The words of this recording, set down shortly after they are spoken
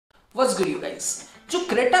What's good you guys. जो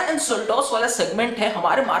Creta and Seltos वाला segment है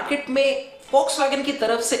हमारे मार्केट में, Volkswagen की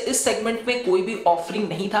तरफ से इस सेगमेंट में कोई भी ऑफरिंग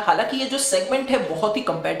नहीं था। हालांकि ये जो सेगमेंट है बहुत ही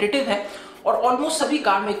कंपेटिटिव है और ऑलमोस्ट सभी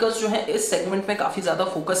कार मेकर्स जो हैं इस सेगमेंट में काफी ज्यादा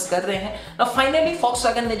फोकस कर रहे हैं। ना फाइनली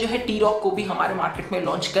Volkswagen ने जो है T-Roc को भी हमारे मार्केट में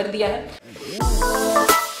लॉन्च कर दिया है।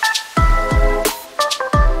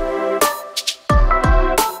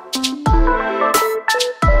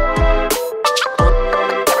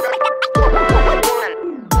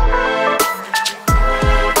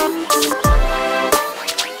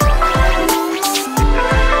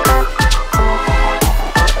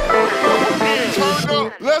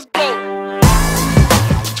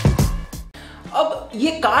 अब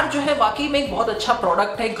ये कार जो है वाकई में एक बहुत अच्छा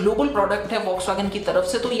प्रोडक्ट है, ग्लोबल प्रोडक्ट है Volkswagen की तरफ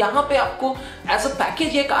से, तो यहाँ पे आपको एज अ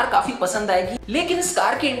पैकेज ये कार काफी पसंद आएगी। लेकिन इस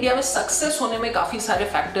कार के इंडिया में सक्सेस होने में काफी सारे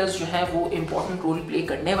फैक्टर्स जो हैं वो इंपॉर्टेंट रोल प्ले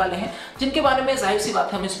करने वाले हैं, जिनके बारे में जाहिर सी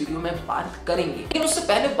बात है हम इस वीडियो में बात करेंगे। लेकिन उससे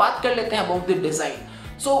पहले बात कर लेते हैं अबाउट द डिजाइन।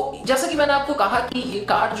 जैसा कि मैंने आपको कहा कि ये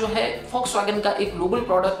कार जो है Volkswagen का एक ग्लोबल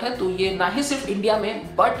प्रोडक्ट है, तो ये ना ही सिर्फ इंडिया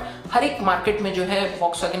में बट हर एक मार्केट में जो है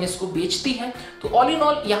Volkswagen इसको बेचती है। तो ऑल इन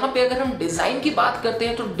ऑल यहाँ पे अगर हम डिजाइन की बात करते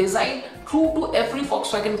हैं तो design true to every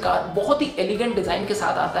Volkswagen car बहुत ही एलिगेंट डिजाइन के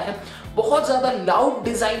साथ आता है। बहुत ज्यादा लाउड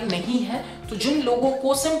डिजाइन नहीं है, तो जिन लोगों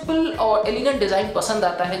को सिंपल और एलिगेंट डिजाइन पसंद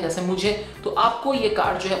आता है जैसे मुझे, तो आपको ये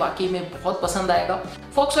कार जो है वाकई में बहुत पसंद आएगा।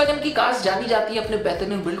 Volkswagen की कार्स जानी जाती है अपने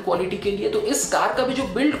बेहतरीन बिल्ड क्वालिटी के लिए, तो इस कार का भी जो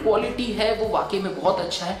बिल्ड क्वालिटी है वो वाकई में बहुत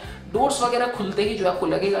अच्छा है। डोर्स वगैरह खुलते ही जो आपको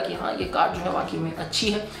लगेगा कि हाँ ये कार जो है वाकई में अच्छी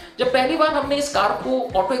है। जब पहली बार हमने इस कार को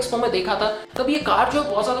ऑटो एक्सपो में देखा था तब ये कार जो है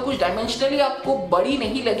बहुत ज्यादा कुछ डायमेंशनली आपको बड़ी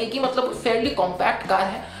नहीं लगेगी, मतलब फेयरली कॉम्पैक्ट कार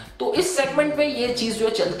है। तो इस सेगमेंट में ये चीज जो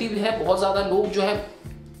है चलती भी है, बहुत ज्यादा लोग जो है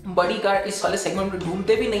बड़ी कार इस वाले सेगमेंट में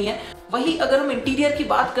ढूंढते भी नहीं है। वही अगर हम इंटीरियर की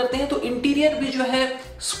बात करते हैं तो इंटीरियर भी जो है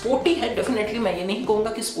स्पोर्टी है, डेफिनेटली मैं ये नहीं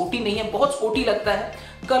कहूंगा कि स्पोर्टी नहीं है, बहुत स्पोर्टी लगता है।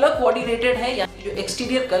 कलर कोऑर्डिनेटेड है, यानी जो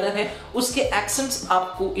एक्सटीरियर कलर है उसके एक्सेंट्स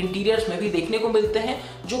आपको इंटीरियर्स में भी देखने को मिलते हैं,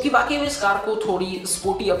 जो कि वाकई में इस कार को थोड़ी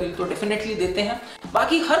स्पोर्टी अपील तो डेफिनेटली देते हैं।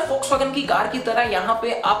 बाकी हर Volkswagen की कार की तरह यहाँ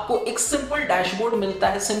पे आपको एक सिंपल डैशबोर्ड मिलता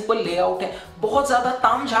है, सिंपल लेआउट है, बहुत ज्यादा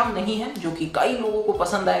तामझाम नहीं है, जो कि कई लोगों को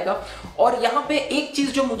पसंद आएगा। और यहाँ पे एक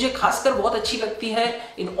चीज जो मुझे खासकर बहुत अच्छी लगती है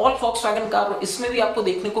इन ऑल Volkswagen कार, और इसमें भी आपको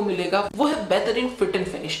देखने को मिलेगा, वो है बेहतरीन फिट एंड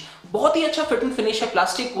फिनिश। बहुत ही अच्छा फिट एंड फिनिश है।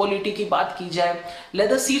 प्लास्टिक क्वालिटी की बात की जाए,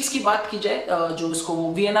 लेदर सीट्स की बात की जाए, जो इसको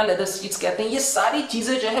वियना लेदर सीट्स कहते हैं, ये सारी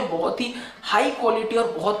चीजें जो है बहुत ही हाई क्वालिटी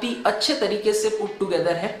और बहुत ही अच्छे तरीके से पुट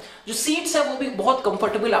टुगेदर है। जो सीट्स है वो भी बहुत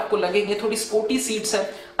कंफर्टेबल आपको लगेंगे, थोड़ी स्पोर्टी सीट्स है,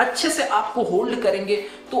 अच्छे से आपको होल्ड करेंगे।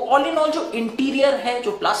 तो ऑल इन ऑल जो इंटीरियर है,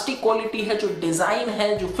 जो प्लास्टिक क्वालिटी है, जो डिजाइन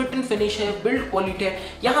है, जो फिट एंड फिनिश है, बिल्ड क्वालिटी है,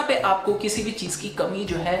 यहाँ पे आपको किसी भी चीज की कमी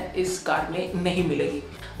जो है इस कार में नहीं मिलेगी।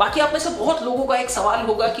 बाकी आप में से बहुत लोगों का एक सवाल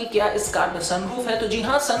होगा कि क्या इस कार में सनरूफ है, तो जी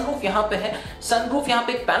हाँ, सनरूफ यहाँ पे है। सनरूफ यहाँ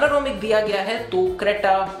पे एक पैनोरामिक दिया गया है, तो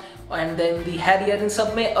Creta and then the Harrier इन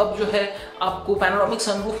सब में अब जो है आपको पैनोरामिक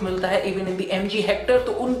सनरूफ मिलता है, even in the MG Hector,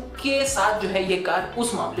 तो उनके साथ जो है ये कार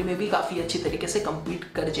उस मामले में भी काफी अच्छी तरीके से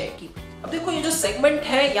कंपीट कर जाएगी। अब देखो ये जो सेगमेंट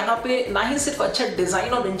है यहाँ पे ना ही सिर्फ अच्छा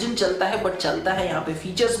डिजाइन और इंजन चलता है बट चलता है यहाँ पे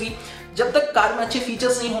फीचर्स भी। जब तक कार में अच्छे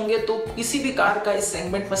फीचर्स नहीं होंगे तो किसी भी कार का इस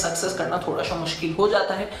सेगमेंट में सक्सेस करना थोड़ा सा मुश्किल हो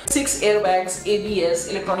जाता है। 6 airbags, ABS,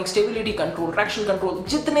 electronic stability control, traction control,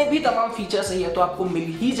 जितने भी तमाम फीचर्स है ये तो आपको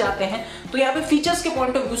मिल ही जाते हैं। तो यहाँ पे फीचर्स के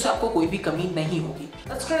पॉइंट ऑफ व्यू से आपको कोई भी कमी नहीं होगी।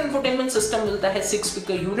 टचस्क्रीन इंफोटेनमेंट सिस्टम मिलता है, 6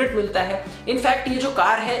 स्पीकर यूनिट मिलता है। इनफैक्ट ये जो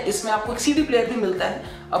कार है इसमें आपको एक CD प्लेयर भी मिलता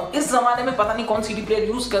है। अब इस जमाने में पता नहीं कौन CD प्लेयर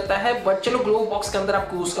यूज करता है, बट चलो ग्लोव बॉक्स के अंदर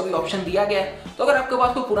आपको उसका भी ऑप्शन दिया गया है। तो अगर आपके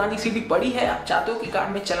पास कोई पुरानी CD पड़ी है, आप चाहते हो कि कार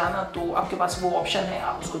में चलाना, तो आपके पास वो ऑप्शन है,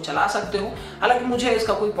 आप उसको चला सकते हो। हालांकि मुझे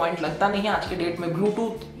इसका कोई पॉइंट लगता नहीं है, आज के डेट में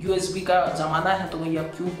ब्लूटूथ USB का जमाना है, तो वही अब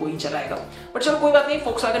क्यों कोई चलाएगा। बट चलो कोई बात नहीं,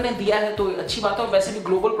 Volkswagen ने दिया है तो अच्छी बात है, और वैसे भी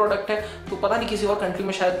ग्लोबल प्रोडक्ट है तो पता नहीं किसी और कंट्री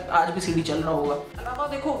में शायद आज भी CD चल रहा होगा। अलावा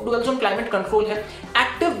देखो डुअल जोन क्लाइमेट कंट्रोल है,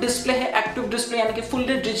 एक्टिव डिस्प्ले है, एक्टिव डिस्प्ले यानी कि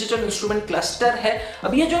फुल्ली डिजिटल इंस्ट्रूमेंट क्लस्टर है।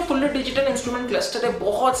 अब ये जो फुल्ली डिजिटल इंस्ट्रूमेंट क्लस्टर है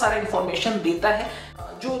बहुत सारा इंफॉर्मेशन देता है।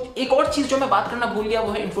 जो एक और चीज जो मैं बात करना भूल गया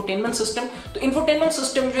वो है इंफोटेनमेंट सिस्टम। तो इंफोटेनमेंट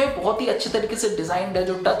सिस्टम जो है बहुत ही अच्छे तरीके से डिजाइंड है,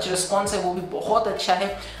 जो टच रिस्पॉन्स है वो भी बहुत अच्छा है।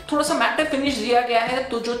 थोड़ा सा मैटे फिनिश दिया गया है,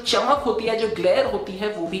 तो जो चमक होती है, जो ग्लेयर होती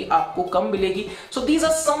है वो भी आपको कम मिलेगी। So these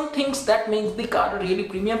are some things that makes the car really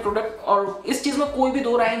premium product, और इस चीज में कोई भी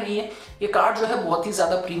दो राय नहीं है, ये कार जो है बहुत ही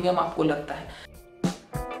ज्यादा प्रीमियम आपको लगता है।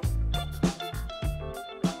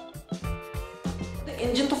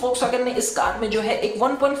 इंजन तो Volkswagen ने इस कार में जो है एक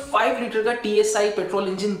 1.5 लीटर का TSi पेट्रोल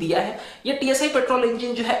इंजन दिया है। ये TSi पेट्रोल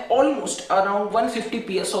इंजन जो है almost around 150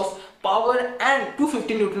 PS of power and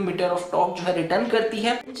 250 Newton metre of torque जो है रिटर्न करती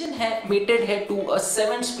है। इंजन है मेटेड है to a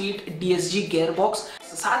 7 speed DSG gear box.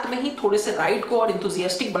 साथ में ही थोड़े से राइड को और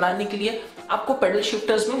इंथुजियास्टिक बनाने के लिए आपको पेडल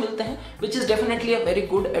शिफ्टर्स भी मिलते हैं, which is definitely a very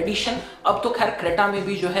good addition. अब तो खैर क्रेटा में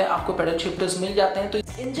भी जो है आपको पेडल शिफ्टर्स मिल जाते हैं। तो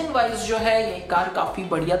इंजन वाइज जो है ये कार काफी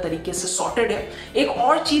बढ़िया तरीके से सॉर्टेड है। एक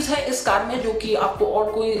और चीज है इस कार में जो कि आपको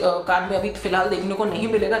और कोई कार में अभी फिलहाल देखने को नहीं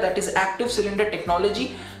मिलेगा, that is active cylinder technology.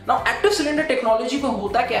 Now active cylinder technology में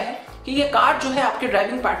होता क्या है कि ये कार जो है आपके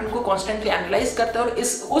ड्राइविंग पैटर्न को कॉन्स्टेंटली एनालाइज करता है और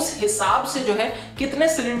उस हिसाब से जो है कितने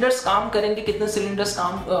सिलेंडर्स काम करेंगे, कितने सिलेंडर्स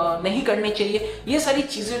काम नहीं करने चाहिए, ये सारी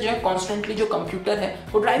चीजें जो है कॉन्स्टेंटली जो कंप्यूटर है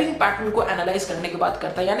वो ड्राइविंग पैटर्न को एनालाइज करने के बाद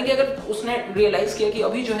करता है। यानी कि अगर उसने रियलाइज किया कि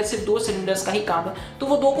अभी जो है सिर्फ 2 सिलेंडर्स का ही काम है तो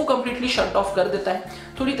वो 2 को कंप्लीटली शट ऑफ कर देता है।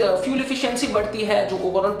 थोड़ी फ्यूल इफिशियंसी बढ़ती है, जो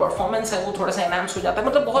ओवरऑल परफॉर्मेंस है वो थोड़ा सा एनहांस हो जाता है।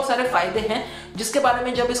 मतलब बहुत सारे फायदे हैं जिसके बारे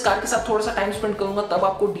में जब इस कार के साथ थोड़ा सा टाइम स्पेंड करूंगा तब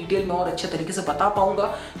आपको डिटेल में और अच्छे तरीके से बता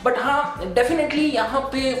पाऊंगा। बट हाँ, डेफिनेटली यहाँ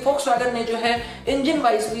पे Volkswagen ने जो है इंजन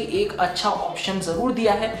वाइज भी एक अच्छा ऑप्शन जरूर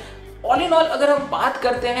दिया है। ऑल इन ऑल अगर हम बात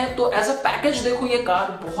करते हैं तो एज अ पैकेज देखो ये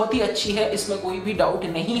कार बहुत ही अच्छी है, इसमें कोई भी डाउट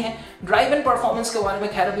नहीं है। ड्राइव एंड परफॉर्मेंस के बारे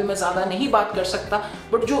में खैर अभी मैं ज्यादा नहीं बात कर सकता,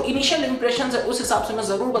 बट जो इनिशियल इंप्रेशंस है उस हिसाब से मैं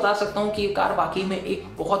जरूर बता सकता हूँ कि ये कार वाकई में एक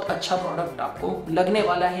बहुत अच्छा प्रोडक्ट आपको लगने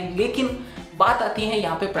वाला है। लेकिन बात आती है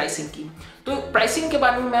यहाँ पे प्राइसिंग की। तो प्राइसिंग के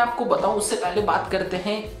बारे में मैं आपको बताऊं उससे पहले बात करते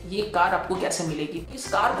हैं ये कार आपको कैसे मिलेगी। इस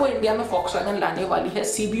कार को इंडिया में Volkswagen लाने वाली है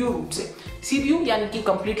CBU रूट से। CBU यानी कि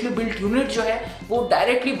कंप्लीटली बिल्ट यूनिट जो है वो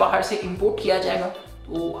डायरेक्टली बाहर से इंपोर्ट किया जाएगा।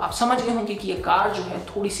 तो आप समझ गए होंगे कि ये कार जो है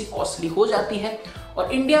थोड़ी सी कॉस्टली हो जाती है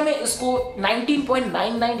और इंडिया में इसको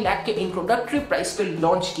 19.99 लाख के इंट्रोडक्टरी प्राइस पे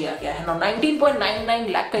लॉन्च किया गया है ना। 19.99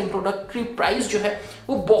 लाख का इंट्रोडक्टरी प्राइस जो है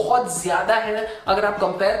वो बहुत ज्यादा है अगर आप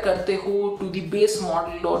कंपेयर करते हो टू द बेस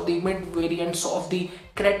मॉडल और the mid variants of the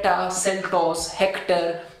Creta, Seltos,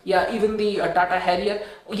 Hector या इवन दी टाटा हैरियर।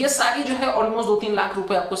 ये सारी जो है ऑलमोस्ट 2-3 लाख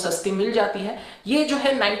रुपए आपको सस्ती मिल जाती है। ये जो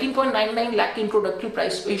है 19.99 लाख के इंट्रोडक्टरी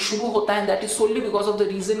प्राइस पे शुरू होता है। That is सोनली because of the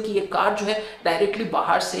reason कि ये कार जो है डायरेक्टली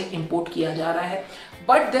बाहर से इंपोर्ट किया जा रहा है।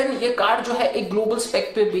 बट देन ये कार जो है एक ग्लोबल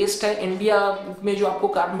स्पेक पे बेस्ड है। इंडिया में जो आपको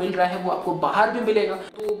कार मिल रहा है वो आपको बाहर भी मिलेगा,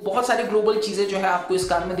 तो बहुत सारी ग्लोबल चीजें जो है आपको इस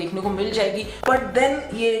कार में देखने को मिल जाएगी। बट देन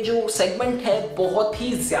ये जो सेगमेंट है बहुत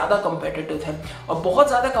ही ज्यादा कंपेटिटिव है और बहुत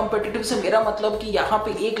ज्यादा कंपेटिटिव से मेरा मतलब कि यहाँ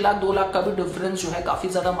पे 1 लाख 2 लाख का भी डिफरेंस जो है काफी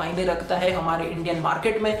ज्यादा मायने रखता है हमारे इंडियन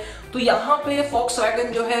मार्केट में। तो यहाँ पे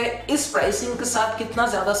Volkswagen जो है इस प्राइसिंग के साथ कितना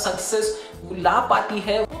ज्यादा सक्सेस ला पाती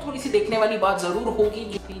है वो थोड़ी सी देखने वाली बात जरूर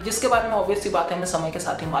होगी, जिसके बारे में ऑब्वियस सी बात है हमें समय के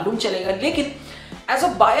साथ ही मालूम चलेगा। लेकिन एज अ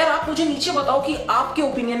बायर आप मुझे नीचे बताओ कि आपके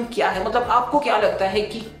ओपिनियन क्या है, मतलब आपको क्या लगता है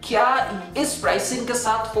कि क्या इस प्राइसिंग के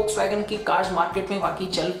साथ Volkswagen की कार्स मार्केट में वाकई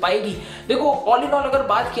चल पाएगी। देखो ऑल इन ऑल अगर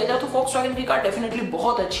बात किया जाए तो Volkswagen की कार डेफिनेटली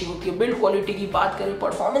बहुत अच्छी होती है। बिल्ड क्वालिटी की बात करें,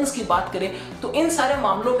 परफॉर्मेंस की बात करें तो इन सारे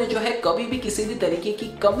मामलों में जो है कभी भी किसी भी तरीके की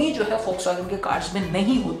कमी जो है Volkswagen के कार्स में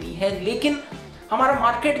नहीं होती है। लेकिन हमारा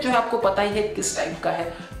मार्केट जो है आपको पता ही है किस टाइप का है।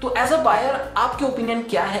 तो एज अ बायर आपके ओपिनियन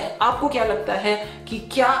क्या है, आपको क्या लगता है कि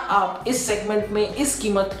क्या आप इस सेगमेंट में इस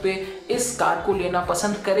कीमत पे इस कार को लेना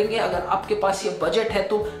पसंद करेंगे अगर आपके पास ये बजट है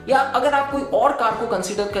तो, या अगर आप कोई और कार को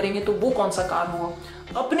कंसीडर करेंगे तो वो कौन सा कार होगा।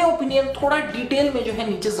 अपने ओपिनियन थोड़ा डिटेल में जो है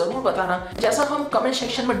नीचे जरूर बताना। जैसा हम कमेंट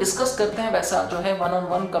सेक्शन में डिस्कस करते हैं वैसा जो है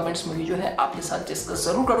 1-on-1 कमेंट्स में भी जो है आपके साथ डिस्कस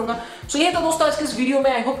जरूर करूंगा। सो ये तो दोस्तों आज के इस वीडियो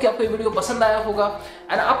में, आई होप कि आपको ये वीडियो पसंद आया होगा।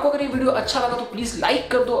 एंड आपको अगर ये वीडियो अच्छा लगा तो प्लीज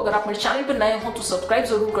लाइक कर दो। अगर आप मेरे चैनल पर नए हो तो सब्सक्राइब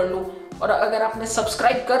जरूर कर लो, और अगर आपने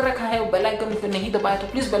सब्सक्राइब कर रखा है बेल आइकन पे नहीं दबाया तो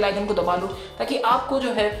प्लीज बेल आइकन को दबा लो, ताकि आपको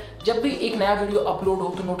जो है जब भी एक नया वीडियो अपलोड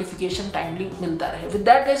हो तो नोटिफिकेशन टाइमली मिलता रहे। विद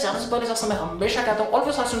दैट गाइस, जाने से पहले जैसा मैं हमेशा कहता हूं,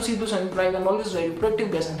 always ask to drive and always very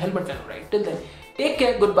protective guys and helmet well right. Till then take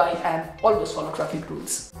care, good bye and always follow traffic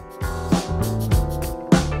rules.